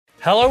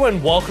Hello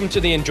and welcome to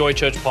the Enjoy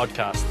Church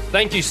podcast.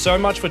 Thank you so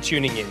much for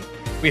tuning in.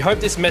 We hope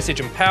this message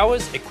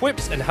empowers,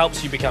 equips, and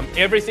helps you become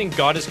everything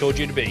God has called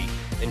you to be.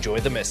 Enjoy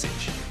the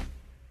message.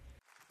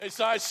 It's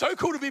so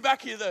cool to be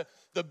back here,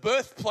 the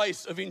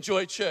birthplace of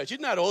Enjoy Church.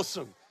 Isn't that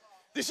awesome?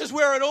 This is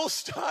where it all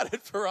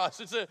started for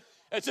us.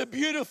 It's a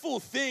beautiful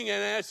thing,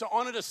 and it's an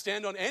honor to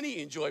stand on any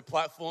Enjoy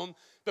platform,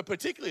 but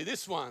particularly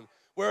this one,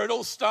 where it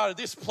all started.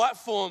 This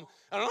platform,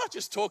 and I'm not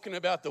just talking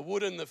about the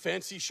wood and the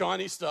fancy,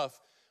 shiny stuff.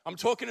 I'm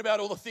talking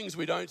about all the things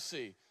we don't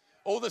see.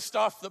 All the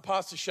stuff that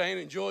Pastor Shane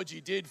and Georgie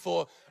did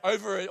for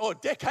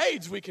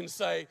decades, we can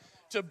say,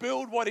 to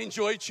build what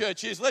Enjoy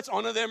Church is. Let's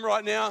honor them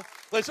right now.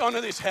 Let's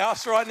honor this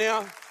house right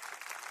now.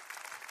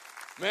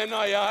 Man,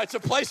 it's a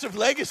place of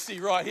legacy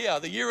right here,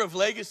 the year of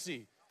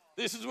legacy.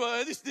 This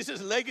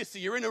is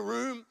legacy. You're in a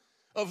room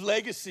of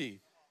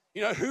legacy.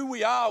 You know, who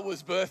we are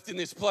was birthed in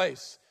this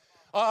place.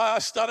 I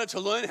started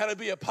to learn how to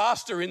be a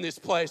pastor in this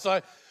place.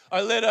 I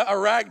led a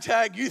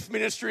ragtag youth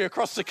ministry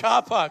across the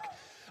car park.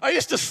 I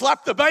used to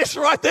slap the bass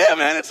right there,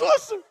 man. It's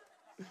awesome.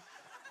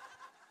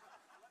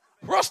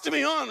 Roster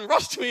me on, bro.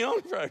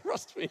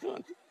 Roster me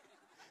on.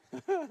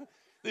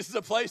 This is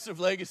a place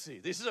of legacy.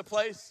 This is a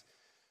place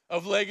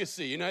of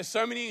legacy. You know,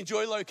 so many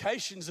Enjoy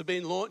locations have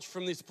been launched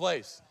from this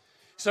place.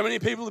 So many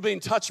people have been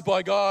touched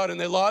by God and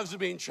their lives have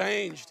been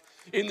changed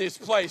in this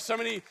place. So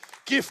many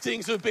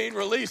giftings have been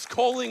released,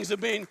 callings have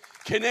been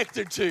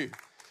connected to.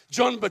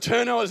 John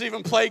Paterno has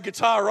even played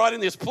guitar right in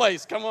this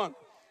place. Come on.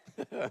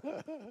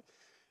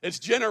 It's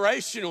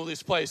generational,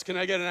 this place. Can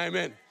I get an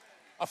amen?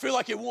 I feel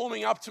like you're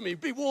warming up to me.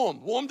 Be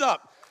warm. Warmed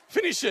up.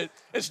 Finish it.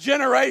 It's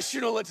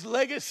generational. It's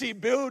legacy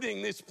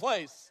building, this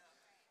place.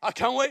 I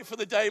can't wait for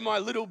the day my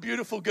little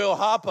beautiful girl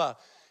Harper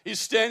is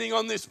standing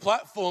on this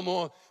platform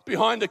or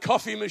behind a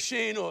coffee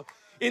machine or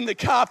in the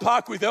car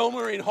park with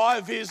Elmer in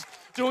high vis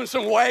doing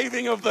some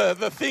waving of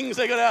the things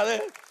they got out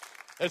there.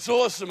 It's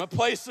awesome. A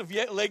place of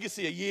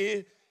legacy, a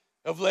year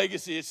of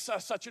legacy. It's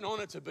such an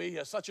honor to be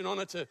here, such an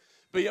honor to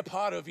be a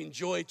part of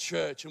Enjoy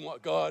Church and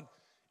what God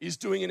is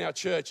doing in our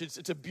church.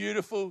 It's a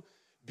beautiful,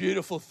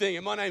 beautiful thing.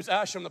 And my name's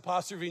Ash. I'm the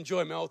pastor of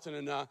Enjoy Melton,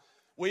 and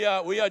we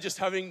are just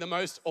having the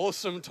most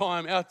awesome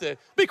time out there.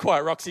 Be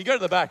quiet, Roxy. Go to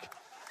the back.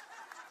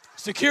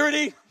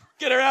 Security,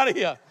 get her out of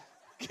here.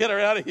 Get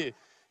her out of here.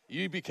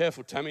 You be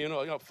careful, Tammy.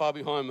 You're not far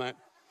behind, mate.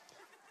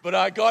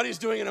 But God is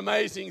doing an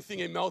amazing thing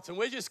in Melton.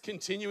 We're just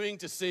continuing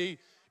to see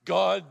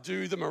God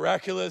do the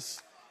miraculous.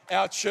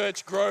 Our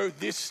church grow,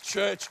 this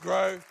church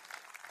grow.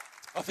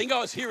 I think I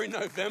was here in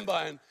November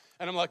and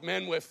I'm like,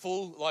 man, we're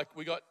full. Like,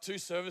 we got 2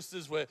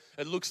 services where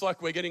it looks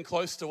like we're getting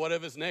close to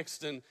whatever's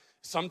next. And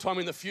sometime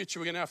in the future,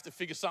 we're going to have to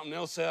figure something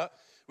else out.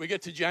 We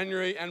get to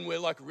January and we're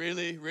like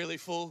really, really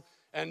full.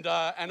 And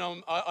I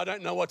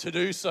don't know what to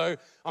do. So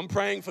I'm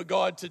praying for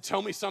God to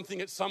tell me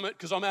something at Summit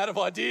because I'm out of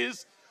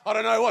ideas. I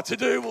don't know what to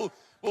do.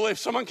 Well, if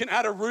someone can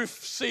add a roof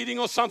seating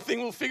or something,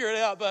 we'll figure it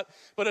out.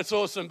 But it's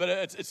awesome. But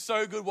it's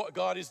so good what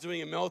God is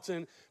doing in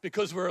Melton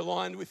because we're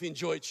aligned with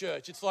Enjoy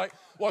Church. It's like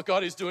what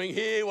God is doing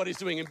here, what he's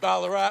doing in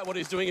Ballarat, what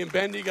he's doing in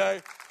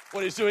Bendigo,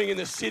 what he's doing in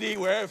the city,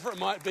 wherever it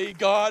might be.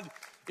 God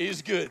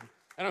is good.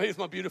 And I'm here with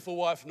my beautiful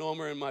wife,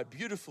 Norma, and my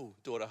beautiful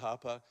daughter,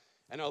 Harper.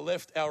 And I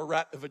left our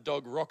rat of a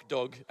dog, Rock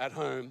Dog, at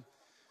home.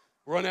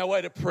 We're on our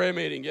way to prayer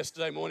meeting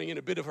yesterday morning in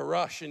a bit of a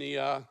rush. And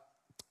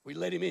we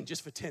let him in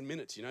just for 10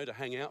 minutes, to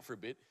hang out for a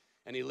bit.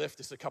 And he left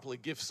us a couple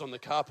of gifts on the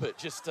carpet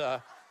just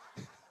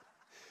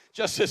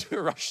as we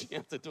were rushing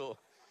out the door.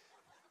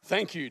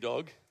 Thank you,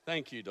 dog.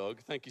 Thank you,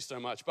 dog. Thank you so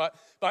much. But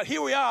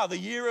here we are, the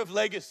year of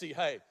legacy.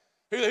 Hey,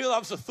 who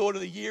loves the thought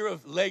of the year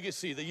of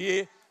legacy, the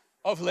year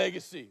of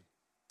legacy?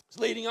 It's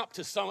leading up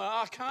to summer.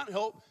 I can't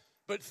help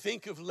but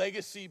think of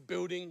legacy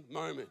building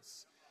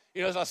moments.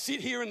 As I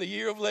sit here in the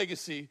year of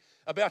legacy,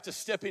 about to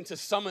step into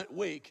Summit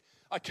Week,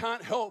 I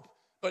can't help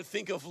but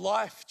think of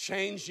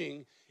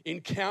life-changing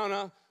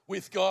encounter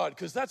with God,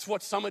 because that's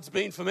what Summit's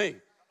been for me.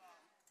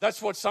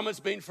 That's what Summit's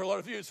been for a lot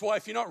of you. It's why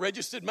if you're not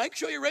registered, make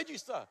sure you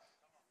register.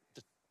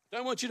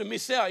 Don't want you to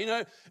miss out.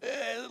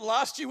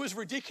 Last year was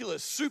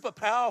ridiculous, super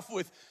powerful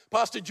with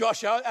Pastor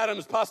Josh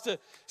Adams, Pastor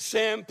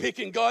Sam Pick,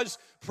 and God's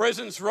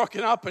presence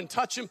rocking up and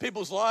touching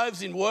people's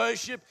lives in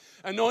worship,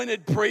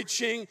 anointed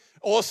preaching,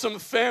 awesome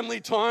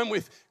family time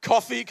with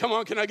coffee. Come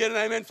on, can I get an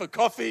amen for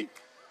coffee?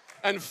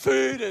 And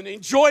food and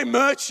Enjoy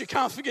merch. You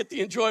can't forget the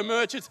Enjoy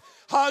merch. It's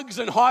hugs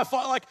and high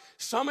five. Like,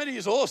 Summit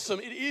is awesome.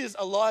 It is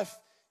a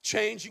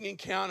life-changing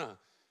encounter.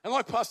 And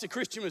like Pastor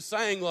Christian was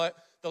saying, like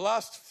the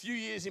last few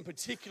years in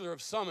particular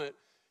of Summit,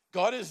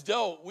 God has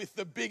dealt with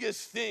the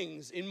biggest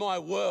things in my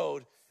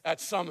world at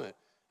Summit.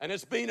 And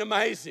it's been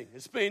amazing.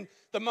 It's been,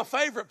 my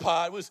favorite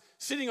part was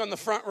sitting on the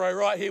front row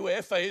right here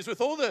where FA is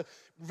with all the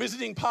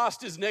visiting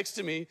pastors next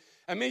to me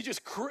and me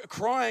just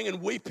crying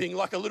and weeping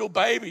like a little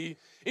baby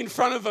in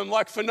front of them,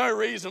 like for no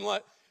reason.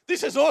 Like,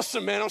 this is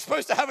awesome, man. I'm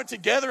supposed to have it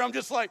together. I'm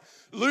just like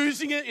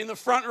losing it in the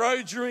front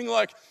row during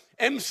like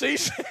MC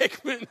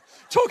segment,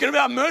 talking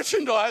about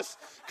merchandise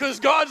because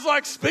God's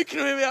like speaking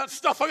to me about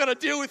stuff I got to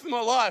deal with in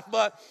my life.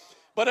 But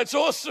it's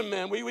awesome,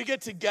 man. We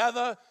get to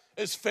gather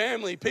as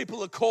family.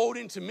 People are called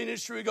into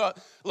ministry. We've got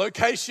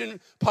location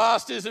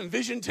pastors and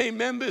vision team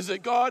members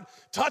that God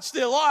touched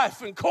their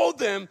life and called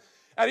them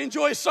and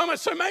Enjoy Summit.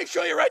 So make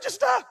sure you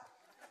register.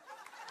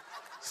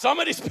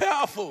 Summit is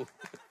powerful.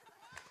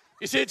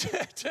 You see,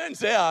 it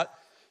turns out,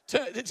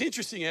 it's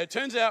interesting. It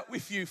turns out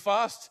if you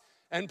fast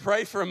and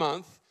pray for a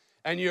month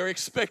and you're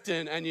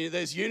expectant and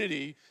there's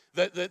unity,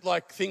 that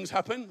like things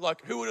happen.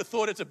 Like, who would have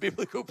thought it's a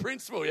biblical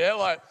principle? Yeah,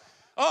 like,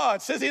 oh,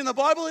 it says in the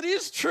Bible it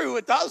is true.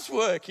 It does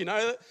work, you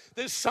know.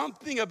 There's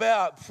something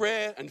about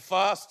prayer and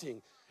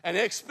fasting and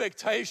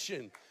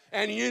expectation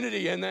and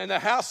unity and the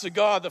house of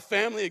God, the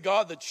family of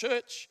God, the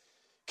church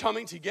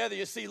coming together.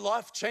 You see,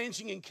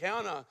 life-changing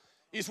encounter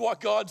is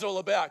what God's all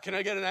about. Can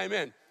I get an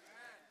amen?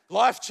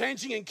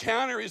 Life-changing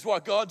encounter is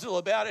what God's all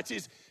about.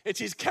 It's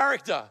his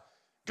character.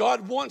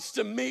 God wants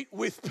to meet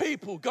with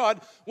people.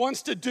 God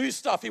wants to do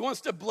stuff. He wants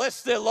to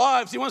bless their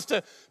lives. He wants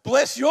to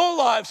bless your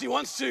lives. He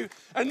wants to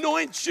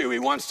anoint you. He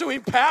wants to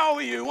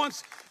empower you. He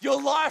wants your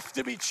life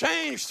to be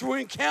changed through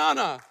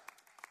encounter.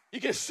 You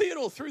can see it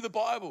all through the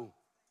Bible.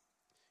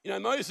 You know,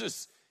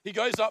 Moses, he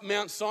goes up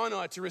Mount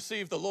Sinai to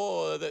receive the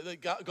law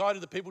that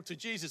guided the people to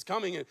Jesus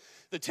coming, and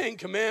the 10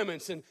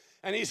 Commandments.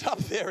 And he's up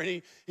there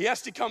and he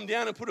has to come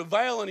down and put a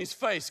veil on his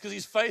face because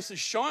his face is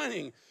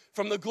shining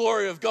from the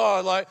glory of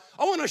God. Like,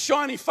 I want a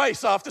shiny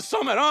face after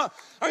Summit. I'm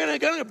going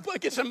to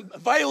get some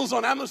veils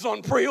on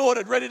Amazon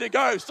pre-ordered, ready to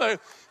go. So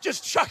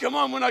just chuck them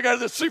on when I go to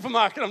the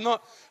supermarket. I'm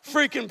not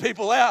freaking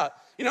people out.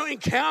 You know,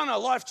 encounter,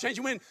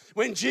 life-changing.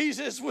 When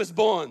Jesus was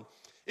born,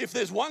 if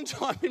there's one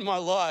time in my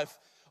life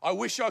I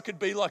wish I could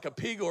be like a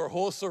pig or a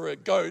horse or a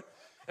goat,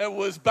 it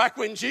was back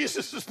when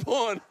Jesus was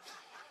born.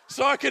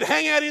 So I could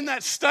hang out in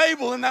that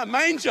stable, in that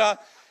manger,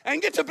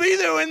 and get to be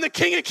there when the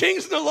King of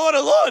Kings and the Lord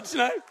of Lords, you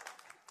know.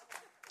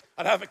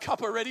 I'd have a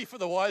cuppa ready for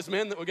the wise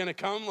men that were going to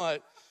come.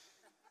 Like,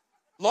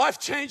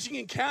 life-changing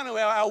encounter,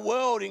 our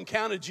world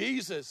encountered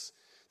Jesus.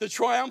 The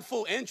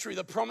triumphal entry,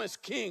 the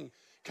promised King,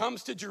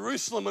 comes to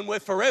Jerusalem and we're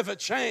forever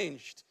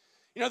changed.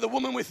 You know, the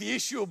woman with the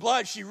issue of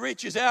blood, she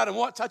reaches out and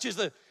what touches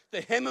the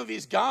hem of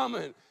his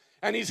garment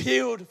and he's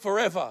healed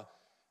forever.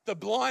 The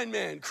blind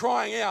man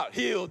crying out,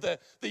 healed.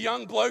 The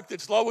young bloke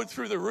that's lowered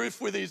through the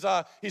roof with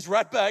his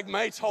rat bag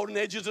mates holding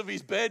edges of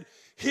his bed,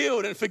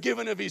 healed and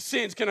forgiven of his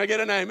sins. Can I get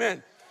an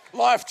amen?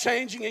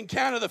 Life-changing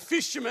encounter. The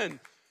fishermen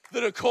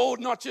that are called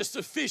not just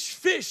to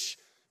fish,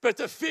 but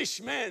to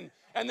fish men.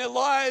 And their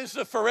lives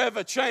are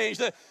forever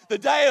changed. The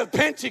day of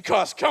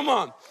Pentecost, come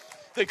on.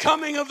 The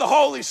coming of the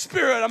Holy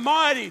Spirit, a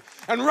mighty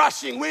and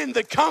rushing wind,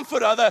 the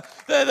comforter,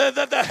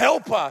 the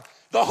helper,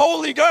 the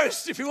Holy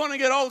Ghost, if you want to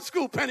get old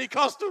school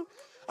Pentecostal.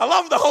 I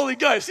love the Holy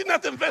Ghost. Isn't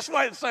that the best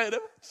way to say it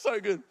ever?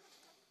 So good.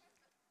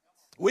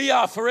 We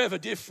are forever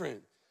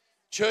different.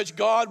 Church,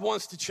 God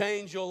wants to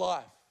change your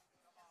life.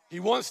 He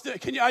wants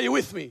to, are you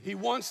with me? He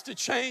wants to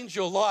change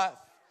your life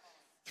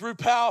through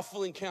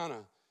powerful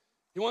encounter.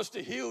 He wants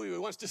to heal you. He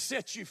wants to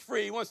set you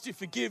free. He wants to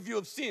forgive you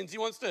of sins. He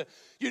wants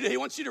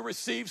you to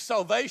receive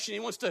salvation.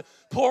 He wants to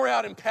pour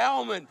out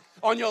empowerment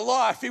on your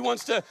life. He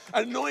wants to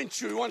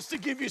anoint you. He wants to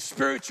give you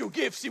spiritual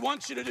gifts. He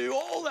wants you to do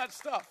all that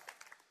stuff.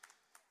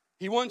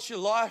 He wants your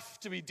life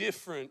to be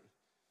different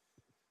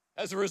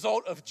as a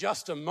result of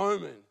just a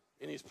moment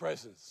in his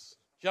presence.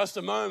 Just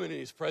a moment in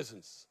his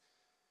presence.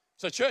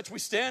 So church, we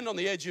stand on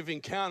the edge of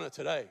encounter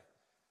today.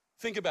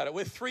 Think about it.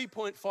 We're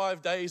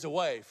 3.5 days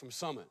away from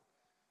Summit.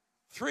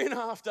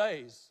 3.5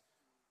 days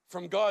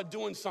from God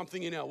doing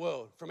something in our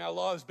world, from our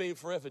lives being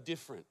forever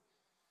different.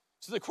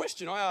 So the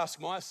question I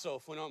ask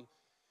myself when I'm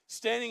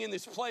standing in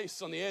this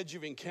place on the edge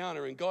of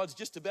encounter and God's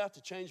just about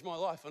to change my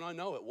life, and I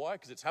know it. Why?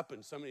 Because it's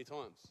happened so many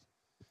times.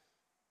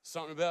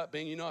 Something about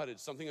being united,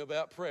 something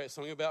about prayer,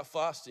 something about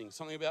fasting,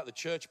 something about the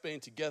church being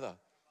together,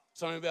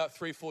 something about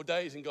 3-4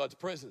 days in God's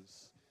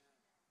presence.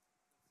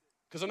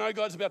 Because I know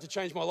God's about to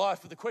change my life,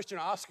 but the question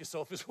I ask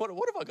yourself is, what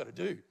have I got to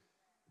do?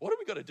 What have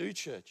we got to do,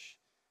 church?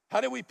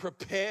 How do we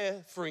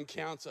prepare for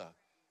encounter?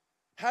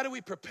 How do we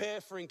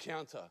prepare for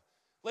encounter?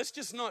 Let's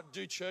just not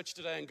do church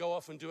today and go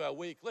off and do our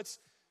week. Let's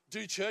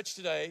do church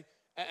today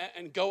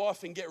and go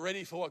off and get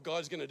ready for what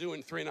God's going to do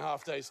in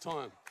 3.5 days'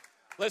 time.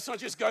 Let's not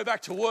just go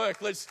back to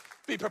work. Let's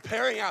be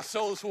preparing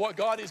ourselves for what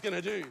God is going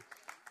to do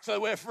so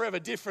that we're forever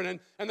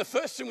different. And the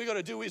first thing we've got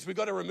to do is we've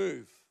got to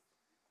remove.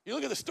 You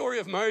look at the story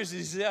of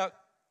Moses. He's out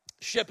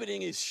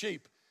shepherding his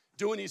sheep,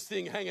 doing his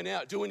thing, hanging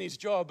out, doing his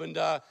job. And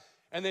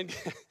then,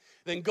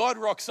 then God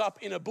rocks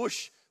up in a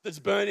bush that's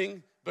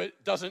burning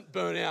but doesn't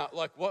burn out.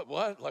 Like, what?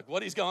 Like,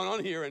 what is going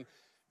on here? And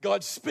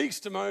God speaks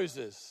to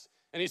Moses.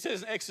 And he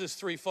says in Exodus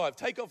 3:5,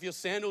 take the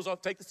sandals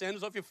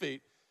off your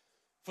feet,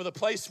 for the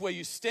place where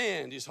you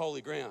stand is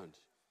holy ground.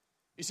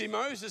 You see,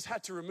 Moses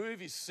had to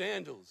remove his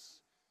sandals.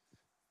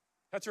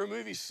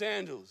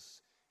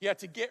 He had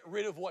to get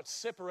rid of what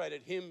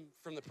separated him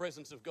from the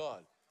presence of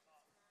God.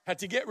 Had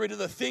to get rid of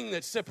the thing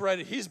that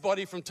separated his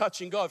body from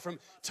touching God, from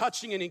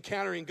touching and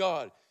encountering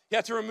God. He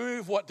had to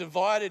remove what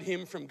divided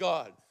him from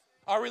God.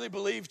 I really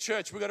believe,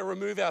 church, we've got to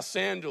remove our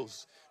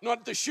sandals.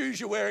 Not the shoes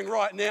you're wearing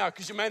right now,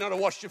 because you may not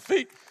have washed your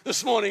feet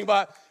this morning,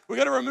 but we've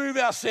got to remove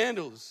our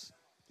sandals.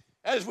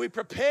 As we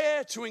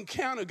prepare to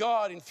encounter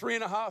God in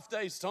 3.5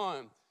 days'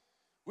 time,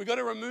 we've got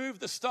to remove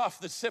the stuff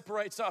that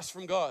separates us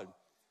from God.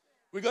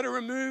 We've got to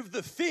remove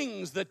the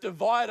things that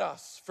divide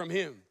us from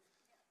Him.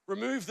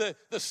 Remove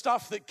the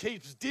stuff that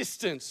keeps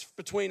distance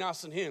between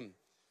us and Him.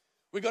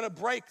 We've got to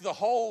break the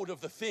hold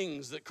of the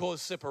things that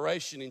cause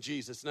separation in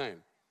Jesus'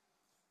 name.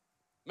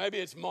 Maybe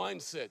it's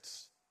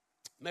mindsets.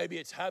 Maybe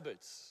it's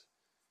habits.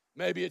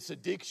 Maybe it's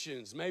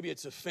addictions. Maybe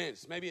it's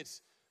offense. Maybe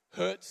it's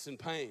hurts and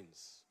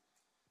pains.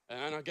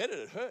 And I get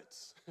it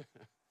hurts.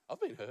 I've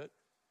been hurt.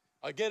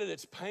 I get it,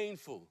 it's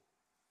painful.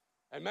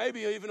 And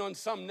maybe even on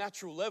some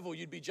natural level,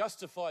 you'd be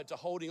justified to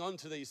holding on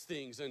to these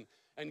things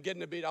and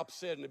getting a bit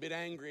upset and a bit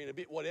angry and a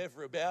bit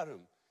whatever about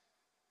them.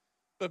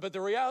 But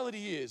the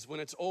reality is, when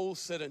it's all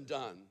said and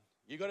done,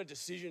 you've got a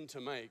decision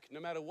to make. No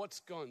matter what's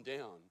gone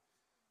down,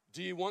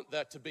 do you want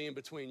that to be in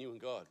between you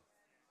and God?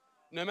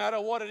 No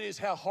matter what it is,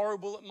 how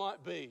horrible it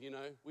might be,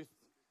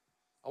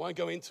 I won't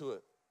go into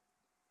it.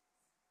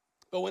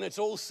 But when it's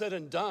all said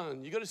and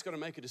done, you just got to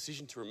make a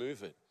decision to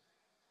remove it.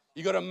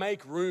 You got to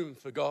make room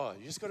for God.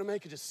 You just got to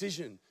make a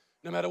decision.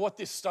 No matter what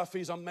this stuff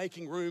is, I'm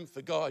making room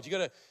for God. You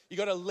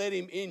got to let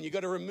Him in. You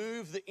got to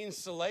remove the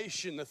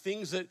insulation, the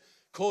things that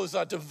cause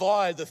a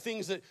divide, the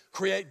things that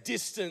create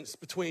distance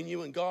between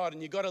you and God,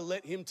 and you got to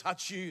let Him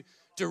touch you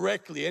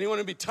directly. Anyone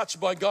who be touched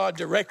by God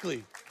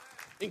directly?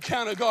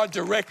 Encounter God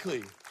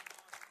directly.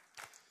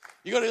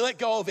 You got to let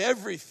go of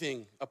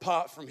everything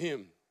apart from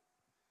Him.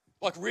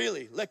 Like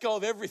really, let go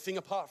of everything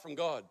apart from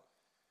God.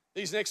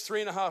 These next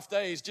 3.5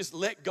 days, just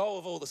let go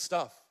of all the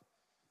stuff.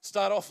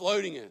 Start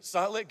offloading it.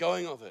 Start let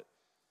going of it.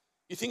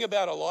 You think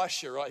about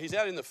Elisha, right? He's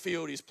out in the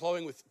field. He's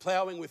plowing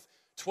with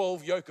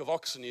 12 yoke of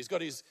oxen. He's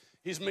got his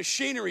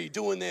machinery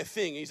doing their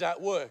thing. He's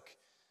at work.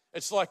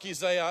 It's like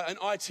he's an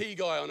IT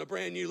guy on a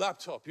brand new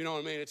laptop. You know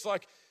what I mean? It's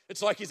like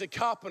he's a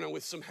carpenter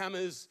with some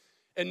hammers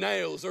and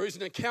nails, or he's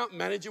an account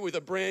manager with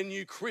a brand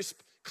new crisp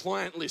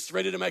client list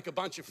ready to make a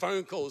bunch of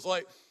phone calls.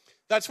 Like,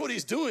 that's what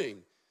he's doing.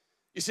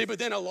 You see, but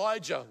then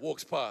Elijah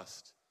walks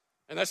past,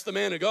 and that's the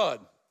man of God.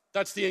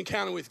 That's the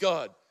encounter with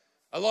God.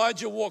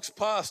 Elijah walks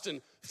past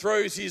and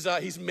throws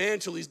his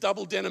mantle, his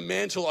double denim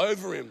mantle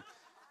over him.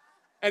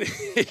 And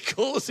he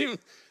calls him,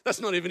 that's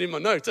not even in my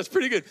notes, that's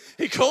pretty good.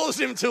 He calls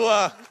him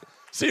to,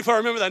 see if I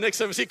remember that next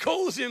service. He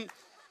calls him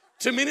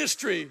to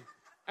ministry,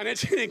 and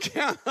it's an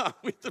encounter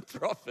with the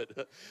prophet.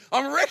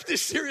 I'm wrecked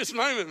this serious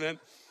moment, man.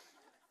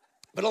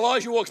 But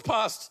Elijah walks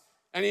past,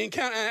 and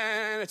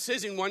and it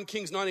says in 1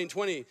 Kings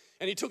 19:20,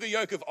 and he took a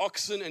yoke of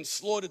oxen and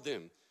slaughtered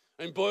them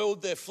and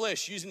boiled their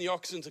flesh using the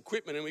oxen's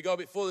equipment. And we go a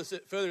bit further,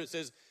 and it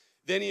says,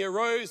 then he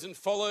arose and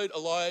followed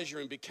Elijah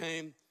and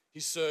became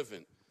his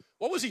servant.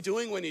 What was he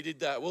doing when he did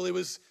that? Well, he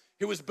was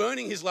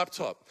burning his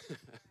laptop.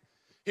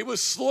 He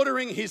was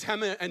slaughtering his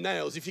hammer and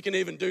nails, if you can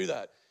even do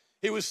that.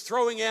 He was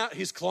throwing out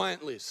his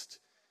client list.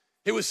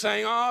 He was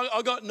saying,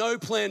 I got no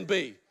plan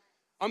B.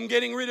 I'm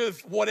getting rid of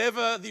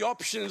whatever the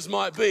options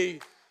might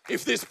be.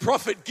 If this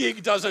prophet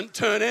gig doesn't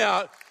turn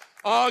out,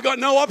 I got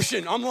no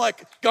option. I'm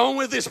like going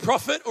with this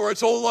prophet or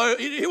it's all low.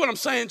 You hear what I'm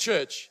saying,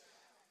 church?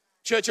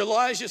 Church,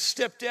 Elijah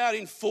stepped out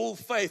in full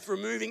faith,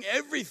 removing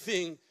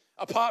everything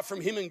apart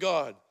from him and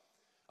God.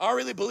 I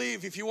really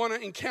believe if you want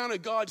to encounter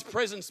God's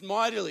presence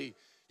mightily,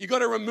 you got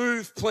to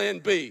remove plan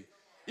B.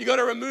 You got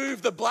to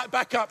remove the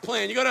backup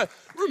plan. You got to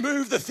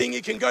remove the thing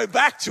you can go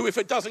back to if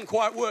it doesn't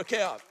quite work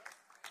out.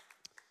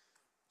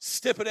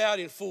 Step it out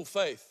in full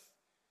faith.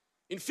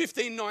 In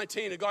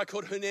 1519, a guy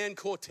called Hernan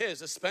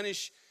Cortez, a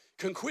Spanish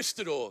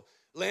conquistador,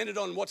 landed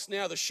on what's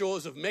now the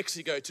shores of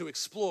Mexico to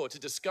explore, to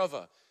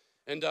discover.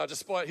 And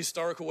despite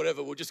historical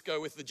whatever, we'll just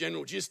go with the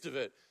general gist of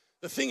it.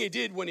 The thing he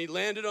did when he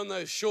landed on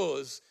those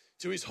shores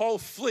to his whole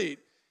fleet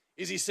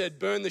is he said,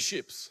 burn the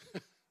ships.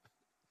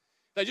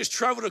 They just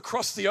traveled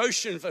across the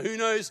ocean for who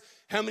knows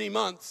how many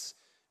months.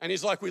 And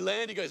he's like, we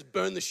land, he goes,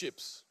 burn the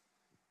ships.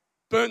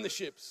 Burn the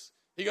ships.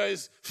 He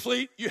goes,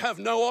 fleet, you have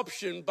no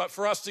option but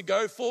for us to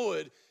go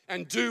forward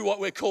and do what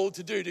we're called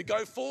to do, to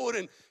go forward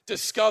and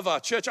discover.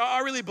 Church, I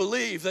really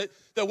believe that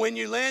when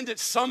you land at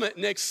Summit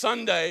next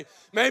Sunday,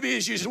 maybe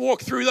as you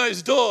walk through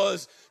those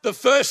doors, the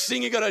first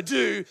thing you got to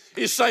do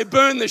is say,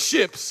 burn the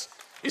ships.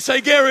 You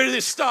say, get rid of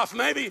this stuff.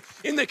 Maybe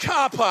in the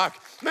car park,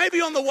 maybe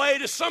on the way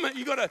to Summit,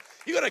 you got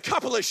a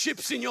couple of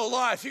ships in your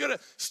life. You got to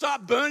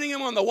start burning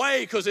them on the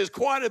way because there's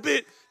quite a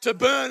bit to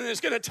burn and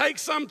it's going to take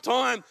some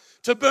time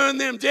to burn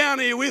them down.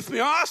 Are you with me?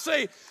 I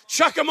say,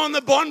 chuck them on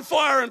the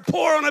bonfire and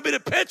pour on a bit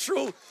of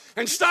petrol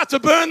and start to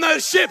burn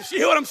those ships. You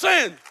hear what I'm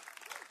saying?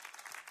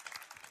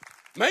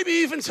 Maybe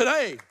even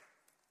today,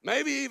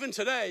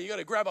 you got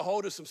to grab a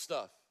hold of some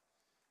stuff.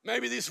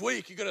 Maybe this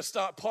week you got to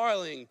start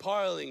piling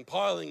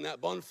that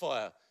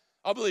bonfire.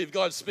 I believe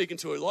God's speaking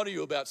to a lot of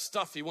you about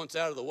stuff He wants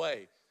out of the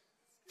way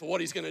for what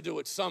He's going to do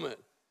at Summit.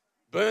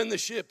 Burn the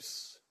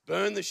ships.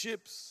 Burn the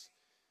ships.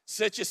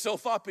 Set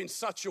yourself up in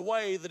such a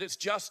way that it's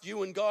just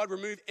you and God.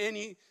 Remove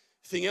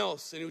anything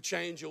else and He'll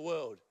change your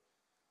world.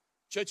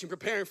 Church, in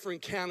preparing for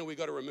encounter, we've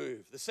got to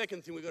remove. The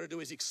second thing we've got to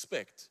do is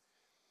expect.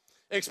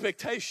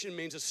 Expectation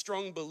means a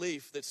strong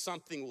belief that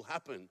something will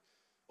happen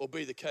or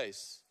be the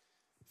case.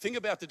 Think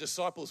about the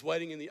disciples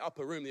waiting in the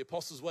upper room, the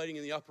apostles waiting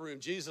in the upper room.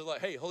 Jesus is like,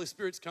 hey, Holy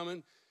Spirit's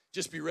coming.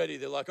 Just be ready.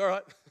 They're like, all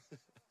right.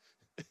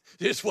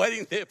 They're just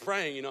waiting there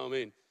praying, you know what I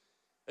mean?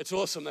 It's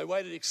awesome. They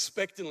waited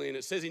expectantly. And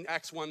it says in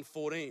Acts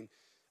 1:14,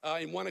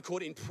 in one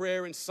accord in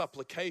prayer and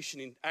supplication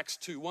in Acts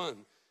 2:1,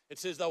 it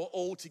says they were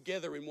all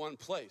together in one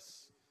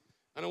place.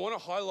 And I want to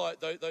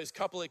highlight those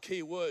couple of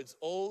key words,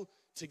 all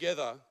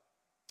together,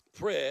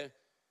 prayer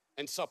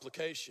and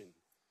supplication.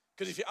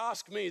 Because if you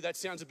ask me, that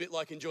sounds a bit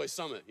like Enjoy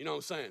Summit, you know what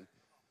I'm saying?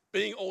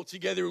 Being all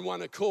together in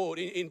one accord,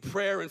 in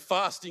prayer and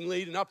fasting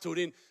leading up to it,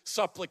 in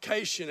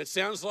supplication. It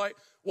sounds like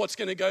what's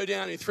going to go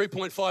down in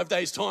 3.5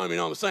 days' time, you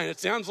know what I'm saying? It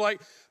sounds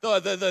like they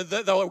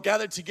were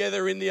gathered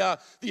together in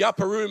the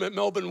upper room at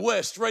Melbourne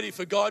West, ready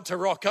for God to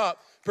rock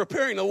up,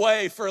 preparing the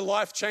way for a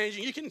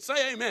life-changing, you can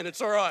say amen,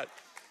 it's all right,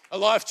 a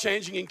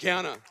life-changing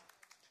encounter.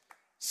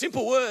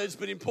 Simple words,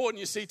 but important,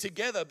 you see,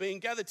 together, being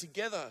gathered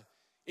together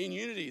in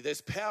unity.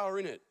 There's power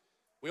in it.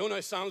 We all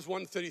know Psalms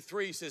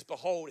 133 says,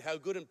 behold, how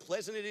good and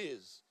pleasant it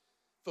is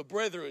for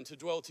brethren to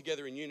dwell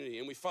together in unity.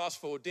 And we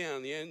fast forward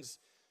down the ends,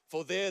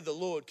 for there the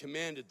Lord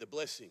commanded the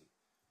blessing.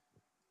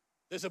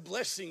 There's a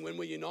blessing when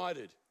we're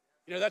united.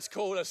 You know, that's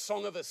called a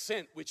song of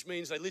ascent, which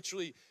means they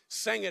literally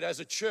sang it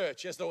as a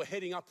church as they were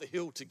heading up the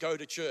hill to go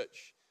to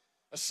church.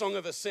 A song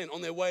of ascent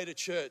on their way to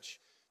church.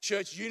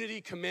 Church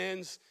unity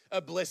commands a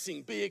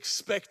blessing. Be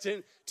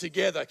expectant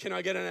together. Can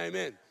I get an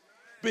amen?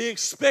 Be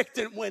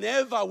expectant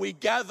whenever we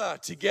gather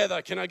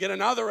together. Can I get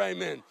another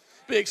amen?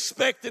 Be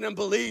expectant and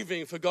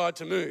believing for God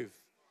to move.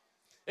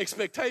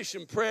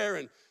 Expectation, prayer,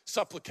 and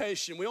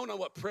supplication. We all know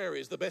what prayer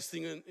is. The best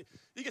thing, and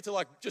you get to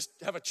like just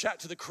have a chat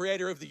to the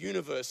creator of the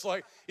universe.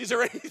 Like, is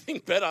there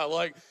anything better?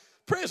 Like,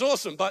 prayer is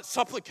awesome, but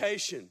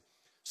supplication.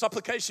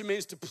 Supplication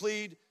means to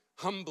plead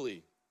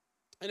humbly.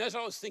 And as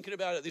I was thinking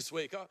about it this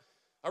week,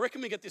 I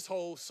reckon we get this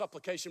whole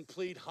supplication,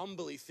 plead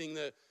humbly thing,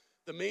 the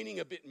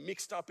meaning a bit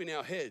mixed up in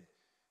our head.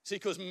 See,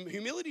 because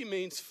humility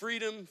means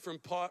freedom from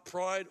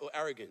pride or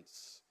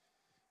arrogance.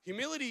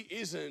 Humility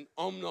isn't,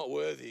 I'm not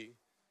worthy.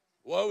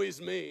 Woe is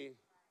me,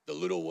 the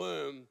little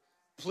worm.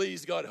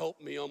 Please, God,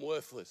 help me, I'm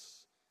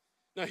worthless.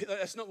 No,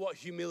 that's not what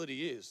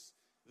humility is.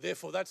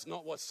 Therefore, that's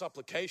not what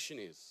supplication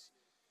is.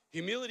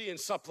 Humility and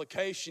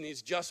supplication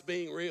is just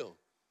being real,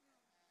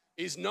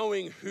 is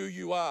knowing who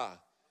you are,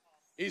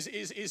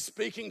 is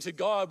speaking to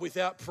God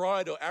without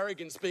pride or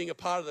arrogance being a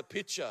part of the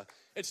picture.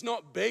 It's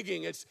not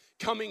begging, it's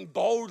coming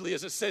boldly,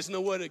 as it says in the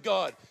Word of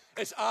God.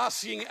 It's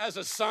asking as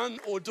a son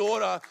or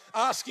daughter,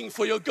 asking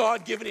for your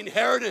God-given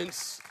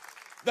inheritance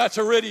that's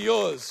already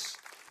yours.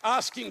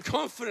 Asking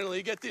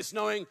confidently, get this,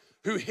 knowing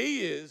who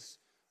He is,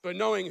 but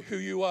knowing who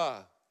you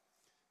are.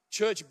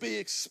 Church, be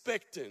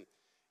expectant,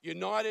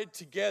 united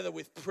together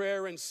with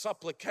prayer and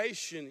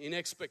supplication in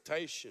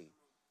expectation.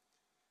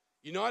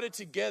 United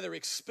together,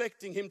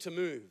 expecting Him to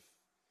move,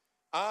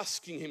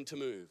 asking Him to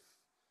move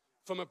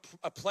from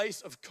a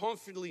place of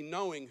confidently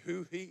knowing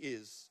who He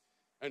is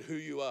and who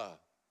you are.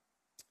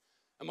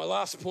 And my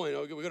last point,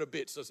 we've got a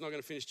bit, so it's not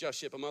going to finish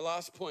just yet, but my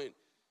last point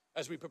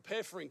as we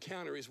prepare for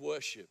encounter is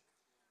worship.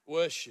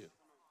 Worship.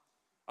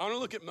 I want to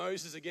look at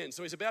Moses again.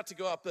 So he's about to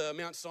go up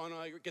Mount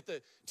Sinai, get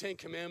the 10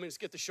 Commandments,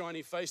 get the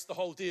shiny face, the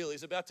whole deal.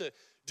 He's about to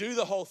do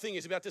the whole thing.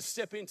 He's about to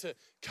step into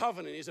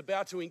covenant. He's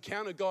about to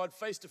encounter God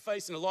face to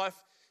face in a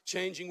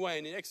life-changing way.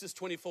 And in Exodus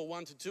 24,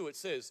 1-2, it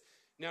says,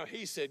 now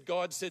he said,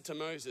 God said to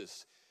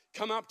Moses,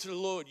 come up to the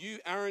Lord, you,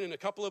 Aaron, and a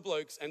couple of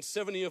blokes, and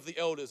 70 of the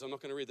elders. I'm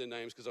not going to read their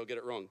names because I'll get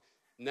it wrong.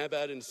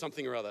 Nabad and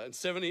something or other. And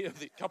 70 of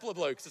the, couple of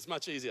blokes, it's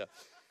much easier.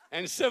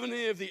 And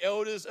 70 of the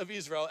elders of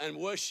Israel, and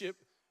worship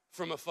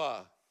from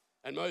afar.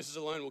 And Moses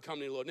alone will come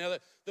to the Lord. Now,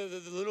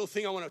 the little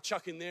thing I want to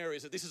chuck in there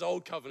is that this is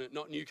old covenant,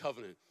 not new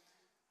covenant.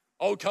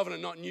 Old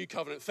covenant, not new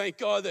covenant. Thank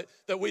God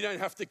that we don't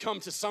have to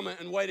come to Summit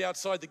and wait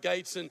outside the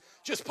gates and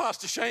just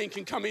Pastor Shane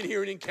can come in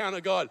here and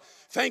encounter God.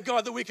 Thank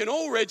God that we can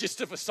all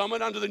register for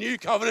Summit under the new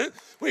covenant.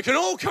 We can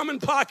all come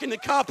and park in the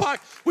car park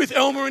with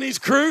Elmer and his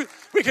crew.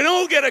 We can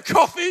all get a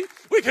coffee.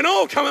 We can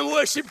all come and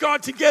worship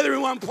God together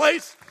in one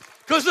place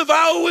because the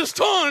veil was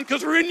torn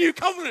because we're in new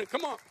covenant.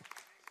 Come on.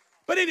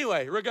 But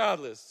anyway,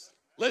 regardless,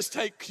 let's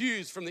take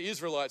cues from the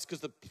Israelites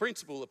because the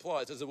principle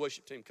applies as the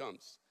worship team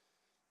comes.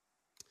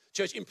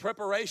 Church, in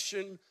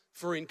preparation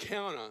for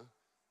encounter,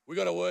 we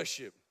got to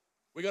worship.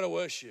 We got to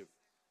worship.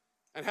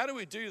 And how do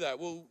we do that?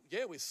 Well,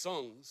 yeah, with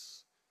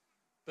songs,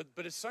 but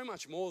it's so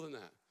much more than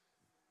that.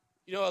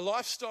 You know, a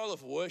lifestyle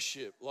of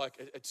worship, like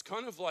it's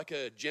kind of like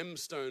a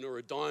gemstone or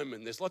a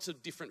diamond. There's lots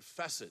of different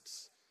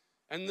facets.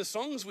 And the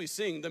songs we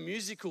sing, the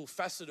musical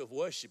facet of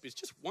worship is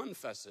just one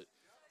facet.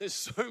 There's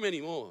so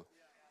many more.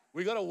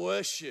 We got to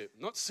worship,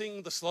 not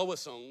sing the slower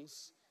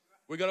songs.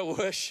 We got to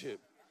worship.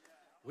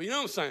 Well, you know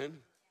what I'm saying?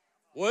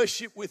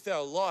 Worship with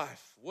our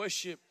life.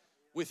 Worship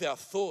with our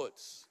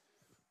thoughts.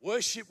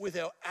 Worship with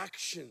our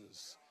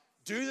actions.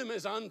 Do them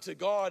as unto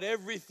God,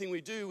 everything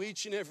we do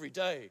each and every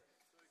day.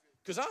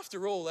 Because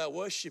after all, our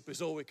worship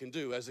is all we can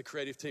do as the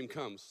creative team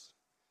comes.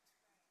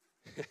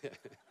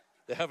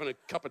 They're having a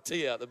cup of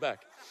tea out the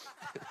back.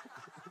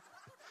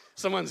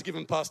 Someone's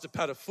giving Pastor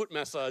Pat a foot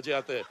massage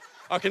out there.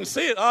 I can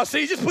see it. Oh,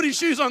 see, he just put his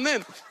shoes on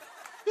then.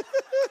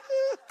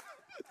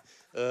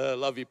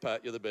 Love you,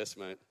 Pat. You're the best,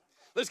 mate.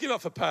 Let's give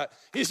up for Pat.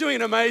 He's doing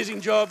an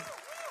amazing job.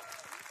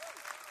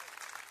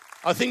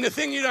 I think the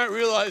thing you don't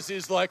realize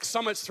is like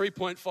Summit's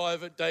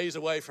 3.5 days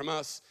away from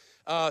us.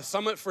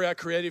 Summit for our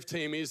creative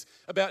team is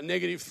about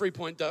negative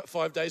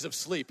 3.5 days of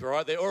sleep, all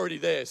right? They're already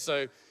there,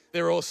 so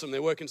they're awesome.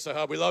 They're working so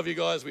hard. We love you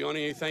guys. We honor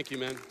you. Thank you,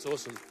 man. It's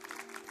awesome.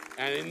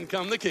 And in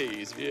come the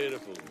keys.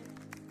 Beautiful.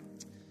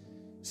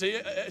 See,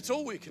 it's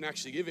all we can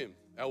actually give him,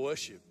 our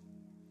worship.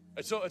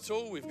 It's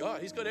all we've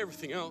got. He's got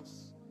everything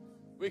else.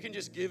 We can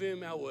just give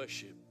him our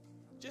worship.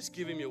 Just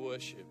give him your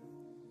worship.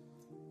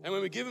 And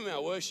when we give him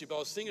our worship, I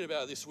was thinking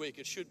about it this week,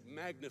 it should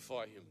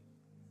magnify him.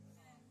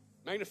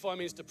 Magnify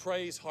means to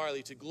praise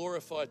highly, to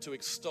glorify, to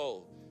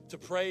extol, to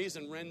praise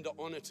and render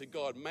honor to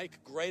God,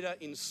 make greater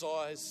in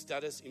size,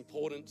 status,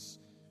 importance,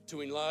 to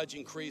enlarge,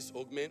 increase,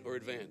 augment, or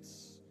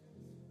advance.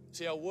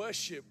 See, our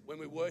worship, when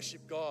we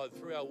worship God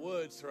through our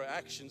words, through our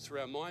actions,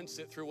 through our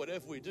mindset, through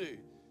whatever we do,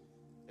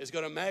 has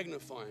got to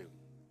magnify him.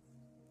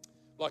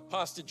 Like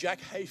Pastor Jack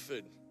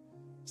Hayford,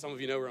 some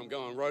of you know where I'm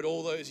going, wrote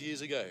all those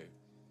years ago.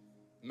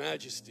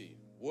 Majesty,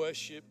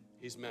 worship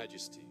his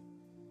majesty.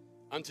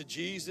 Unto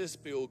Jesus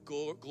be all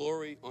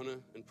glory, honor,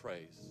 and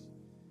praise.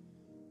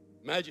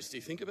 Majesty,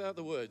 think about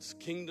the words,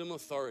 kingdom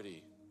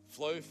authority,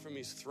 flow from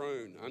his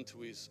throne unto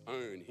his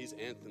own, his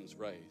anthems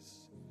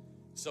raise.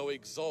 So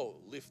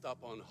exalt, lift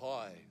up on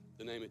high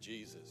the name of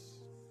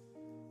Jesus.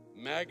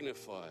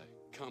 Magnify,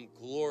 come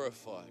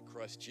glorify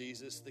Christ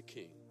Jesus the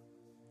King.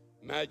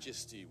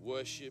 Majesty,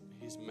 worship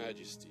his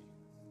majesty.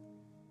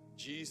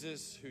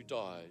 Jesus who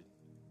died,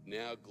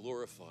 now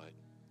glorified,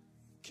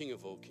 King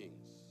of all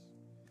kings.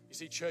 You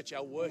see, church,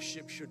 our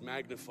worship should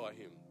magnify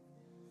him.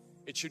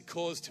 It should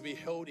cause to be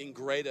held in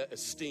greater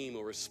esteem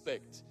or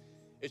respect.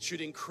 It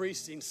should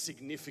increase in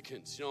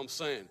significance, you know what I'm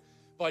saying?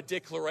 By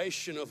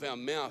declaration of our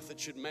mouth, it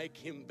should make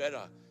him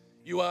better.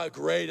 You are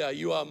greater,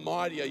 you are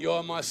mightier, you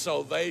are my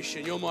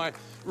salvation, you're my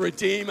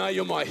redeemer,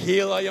 you're my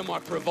healer, you're my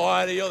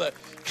provider, you're the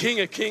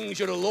King of kings,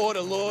 you're the Lord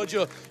of lords,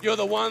 you're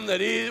the one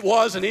that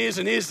was and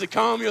is to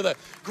come, you're the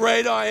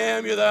great I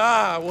am, you're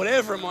the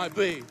whatever it might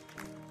be.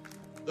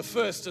 The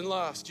first and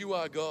last, you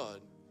are God.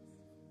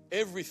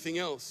 Everything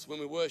else when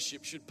we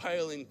worship should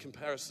pale in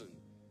comparison.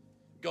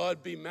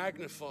 God, be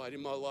magnified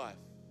in my life.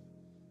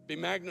 Be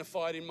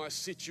magnified in my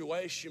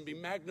situation. Be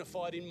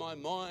magnified in my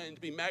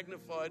mind. Be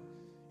magnified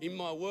in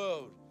my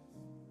world.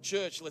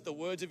 Church, let the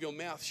words of your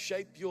mouth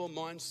shape your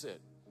mindset.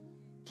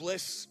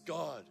 Bless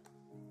God.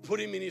 Put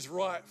him in his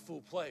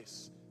rightful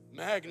place.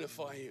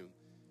 Magnify him.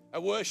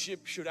 Our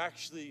worship should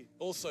actually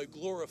also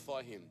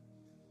glorify him.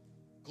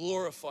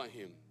 Glorify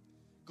him.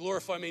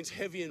 Glorify means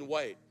heavy in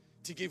weight,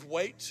 to give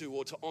weight to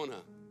or to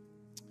honor.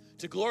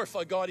 To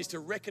glorify God is to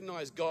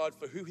recognize God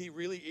for who he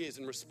really is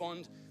and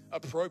respond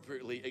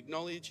appropriately,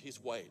 acknowledge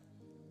his weight.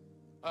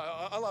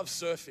 I love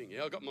surfing.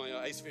 Yeah, I got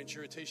my Ace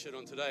Ventura t-shirt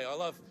on today. I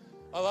love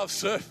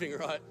surfing,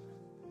 right?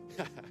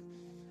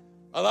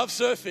 I love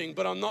surfing,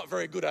 but I'm not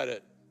very good at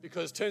it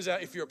because it turns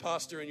out if you're a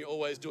pastor and you're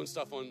always doing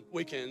stuff on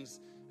weekends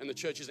and the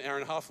church is an hour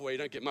and a half away, you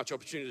don't get much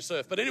opportunity to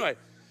surf. But anyway,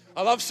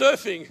 I love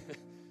surfing,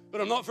 but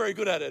I'm not very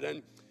good at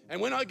it.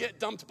 And when I get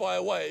dumped by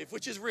a wave,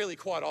 which is really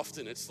quite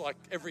often, it's like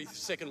every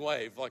second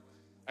wave, like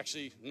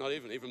actually not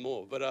even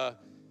more. But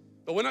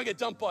when I get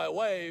dumped by a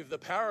wave, the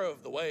power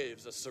of the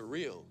waves are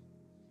surreal.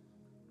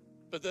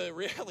 But the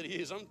reality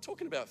is I'm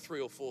talking about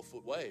 3 or 4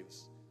 foot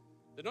waves.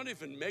 They're not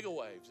even mega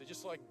waves. They're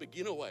just like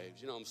beginner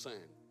waves, you know what I'm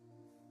saying?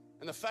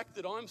 And the fact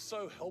that I'm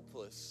so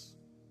helpless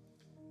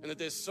and that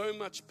there's so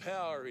much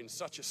power in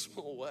such a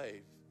small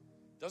wave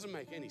doesn't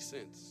make any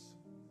sense.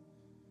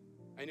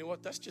 And you know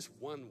what? That's just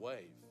one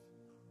wave.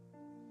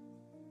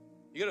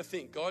 You got to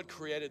think, God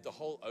created the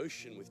whole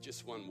ocean with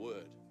just one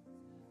word.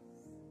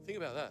 Think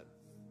about that.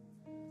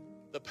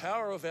 The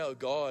power of our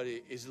God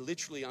is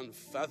literally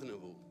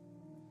unfathomable.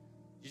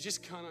 You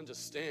just can't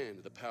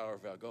understand the power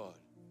of our God.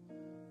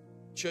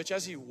 Church,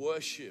 as you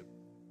worship,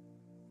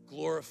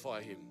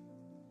 glorify him,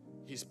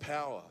 his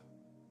power,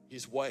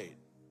 his weight.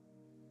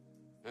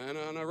 And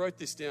I wrote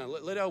this down.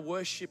 Let our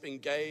worship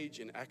engage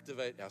and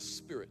activate our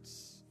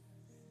spirits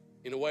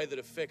in a way that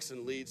affects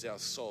and leads our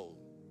soul.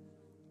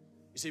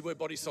 You see, we're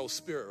body, soul,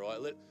 spirit,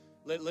 right?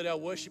 Let our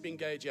worship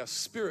engage our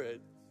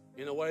spirit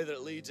in a way that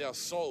it leads our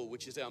soul,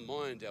 which is our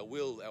mind, our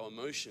will, our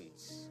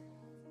emotions.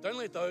 Don't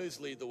let those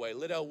lead the way.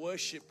 Let our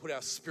worship put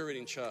our spirit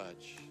in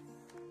charge.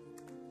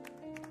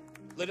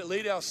 Let it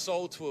lead our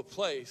soul to a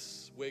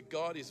place where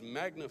God is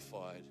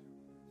magnified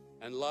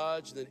and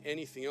larger than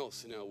anything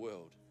else in our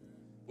world,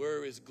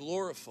 where he is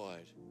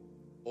glorified,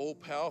 all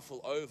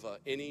powerful over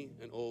any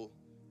and all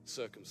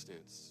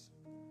circumstance.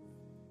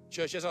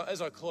 Church,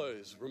 as I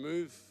close,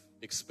 remove,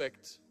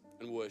 expect,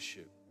 and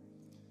worship.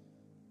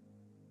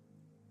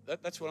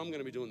 That's what I'm going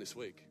to be doing this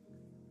week.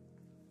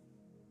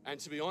 And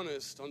to be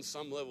honest, on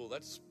some level,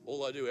 that's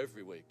all I do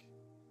every week.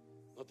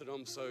 Not that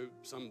I'm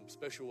some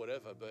special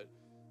whatever, but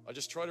I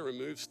just try to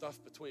remove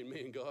stuff between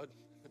me and God.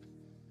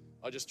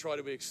 I just try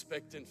to be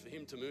expectant for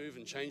him to move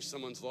and change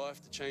someone's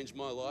life, to change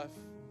my life.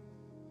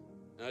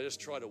 And I just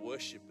try to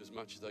worship as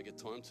much as I get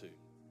time to,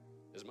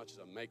 as much as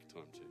I make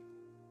time to.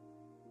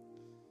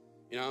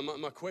 You know,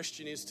 my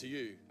question is to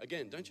you,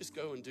 again, don't just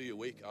go and do your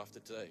week after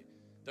today.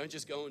 Don't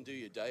just go and do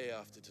your day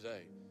after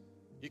today.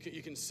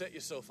 You can set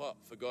yourself up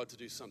for God to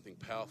do something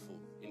powerful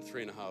in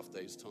 3.5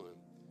 days' time.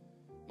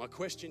 My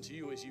question to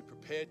you as you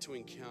prepare to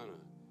encounter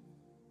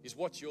is,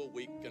 what's your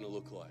week going to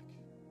look like?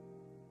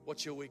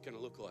 What's your week going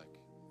to look like?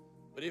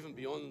 But even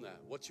beyond that,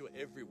 what's your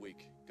every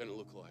week going to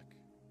look like?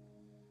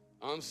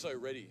 I'm so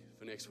ready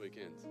for next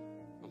weekend.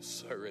 I'm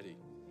so ready.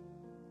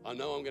 I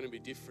know I'm going to be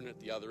different at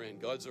the other end.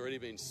 God's already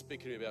been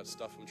speaking to me about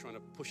stuff. I'm trying to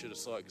push it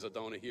aside because I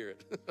don't want to hear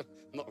it.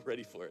 I'm not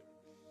ready for it.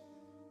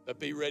 But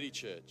be ready,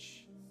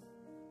 church.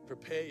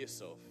 Prepare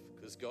yourself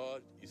because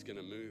God is going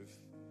to move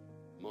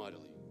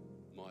mightily,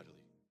 mightily.